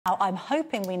I'm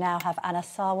hoping we now have Anna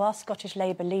Sarwar, Scottish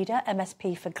Labour leader,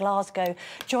 MSP for Glasgow,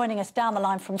 joining us down the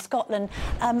line from Scotland.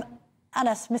 Anna,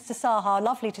 Mr Sarwar,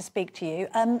 lovely to speak to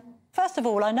you. First of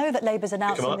all, I know that Labour's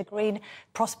announcing the Green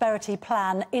Prosperity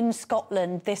Plan in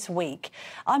Scotland this week.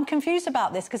 I'm confused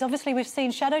about this because obviously we've seen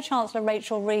Shadow Chancellor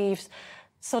Rachel Reeves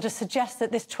sort of suggest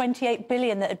that this 28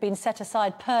 billion that had been set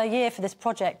aside per year for this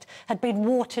project had been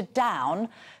watered down.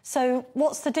 So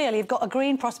what's the deal? You've got a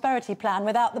Green Prosperity Plan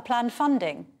without the planned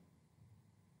funding.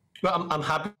 Well, I'm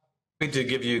happy to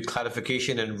give you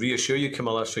clarification and reassure you,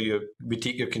 Camilla, so we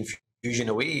take your confusion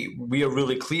away. We are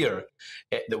really clear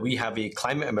that we have a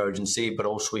climate emergency, but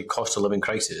also a cost of living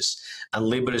crisis. And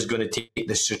Labour is going to take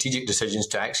the strategic decisions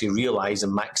to actually realise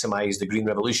and maximise the green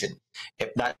revolution.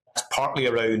 That's partly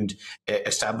around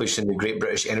establishing the Great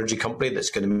British Energy Company that's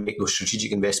going to make those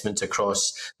strategic investments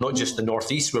across not just the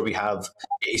North East, where we have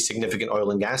a significant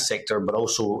oil and gas sector, but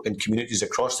also in communities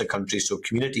across the country, so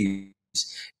communities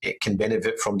it can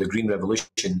benefit from the green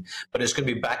revolution, but it's going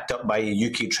to be backed up by a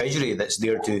UK Treasury that's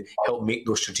there to help make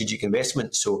those strategic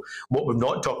investments. So what we're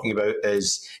not talking about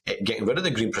is getting rid of the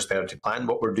Green Prosperity Plan.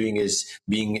 What we're doing is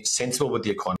being sensible with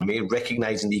the economy,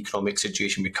 recognising the economic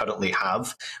situation we currently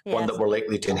have, one that we're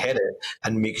likely to inherit,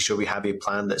 and making sure we have a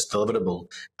plan that's deliverable.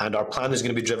 And our plan is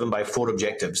going to be driven by 4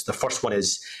 objectives. The first one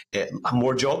is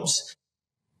more jobs.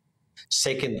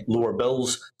 Second, lower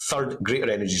bills. Third, greater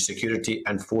energy security.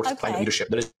 And fourth, climate leadership.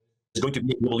 There is going to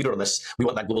be a global leader on this. We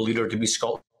want that global leader to be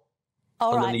Scotland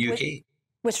and the UK.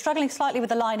 We're struggling slightly with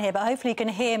the line here, but hopefully you can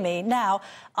hear me. Now,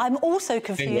 I'm also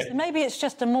confused, and maybe it's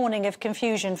just a morning of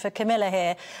confusion for Camilla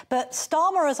here, but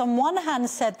Starmer has on one hand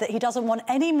said that he doesn't want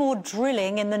any more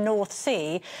drilling in the North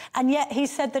Sea, and yet he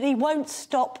said that he won't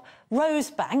stop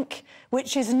Rosebank,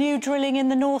 which is new drilling in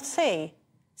the North Sea.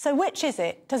 So which is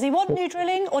it? Does he want new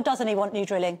drilling or doesn't he want new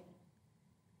drilling?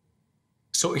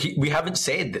 So we haven't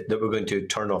said that we're going to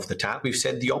turn off the tap. We've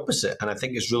said the opposite. And I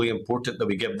think it's really important that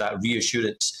we give that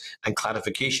reassurance and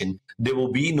clarification. There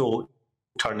will be no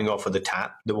turning off of the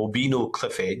tap. There will be no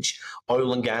cliff edge.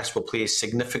 Oil and gas will play a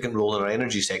significant role in our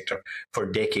energy sector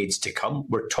for decades to come.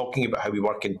 We're talking about how we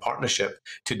work in partnership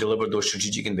to deliver those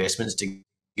strategic investments, to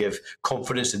give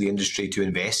confidence to the industry to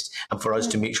invest, and for us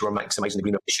to make sure we're maximising the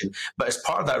green revolution. But as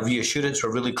part of that reassurance,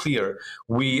 we're really clear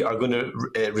we are going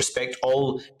to respect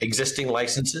all existing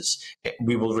licences.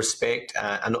 We will respect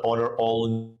and honour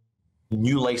all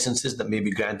new licences that may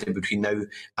be granted between now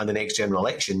and the next general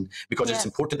election, because it's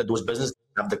important that those businesses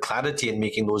have the clarity in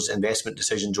making those investment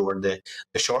decisions over the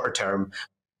shorter term,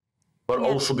 but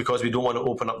also because we don't want to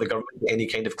open up the government to any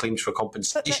kind of claims for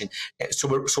compensation.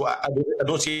 So I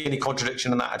don't see any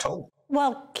contradiction in that at all.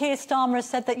 Well, Keir Starmer has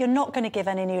said that you're not going to give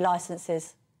any new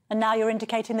licences, and now you're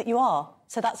indicating that you are.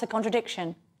 So that's a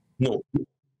contradiction. No,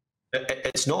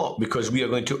 it's not, because we are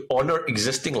going to honour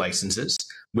existing licences.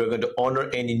 We're going to honour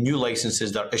any new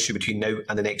licences that are issued between now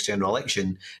and the next general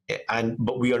election.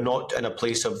 But we are not in a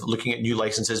place of looking at new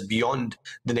licences beyond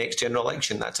the next general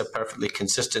election. That's a perfectly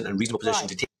consistent and reasonable position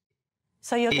to take.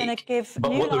 So you're going to give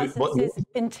new licences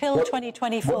until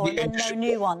 2024 and then no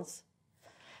new ones?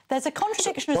 There's a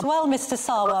contradiction as well, Mr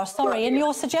Sarwar, sorry, in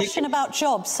your suggestion about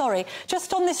jobs, sorry,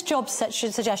 just on this job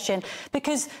suggestion,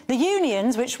 because the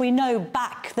unions, which we know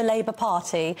back the Labour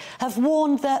Party, have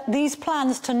warned that these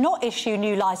plans to not issue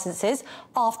new licences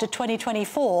after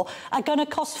 2024 are going to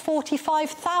cost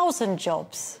 45,000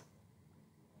 jobs.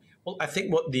 Well, I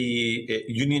think what the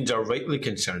unions are rightly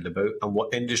concerned about, and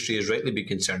what industry is rightly be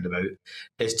concerned about,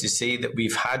 is to say that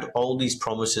we've had all these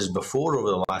promises before over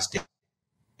the last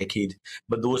decade,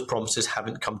 but those promises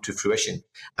haven't come to fruition.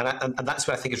 And that's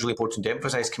what I think is really important to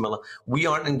emphasise, Camilla. We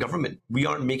aren't in government. We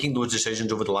aren't making those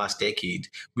decisions over the last decade.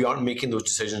 We aren't making those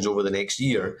decisions over the next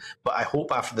year. But I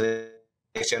hope after the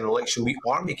next general election, we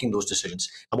are making those decisions.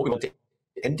 And what we want to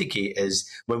indicate is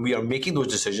when we are making those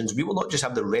decisions, we will not just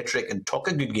have the rhetoric and talk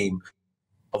a good game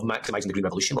of maximising the green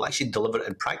revolution. We'll actually deliver it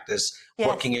in practice,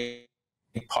 working in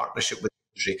partnership with the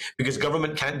industry, because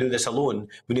government can't do this alone.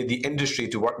 We need the industry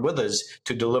to work with us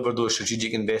to deliver those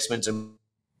strategic investments and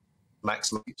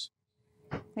maximise.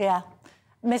 Yeah.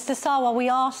 Mr Sarwar, we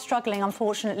are struggling,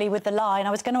 unfortunately, with the line.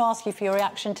 I was going to ask you for your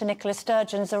reaction to Nicola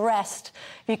Sturgeon's arrest,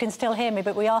 if you can still hear me,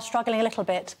 but we are struggling a little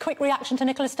bit. Quick reaction to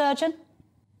Nicola Sturgeon?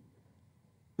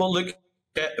 Well, look,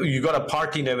 you've got a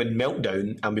party now in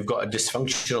meltdown, and we've got a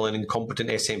dysfunctional and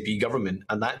incompetent SNP government,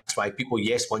 and that's why people,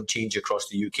 yes, want change across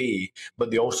the UK,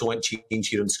 but they also want change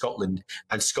here in Scotland,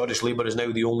 and Scottish Labour is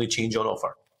now the only change on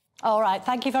offer. All right.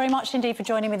 Thank you very much indeed for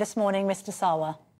joining me this morning, Mr Sarwar.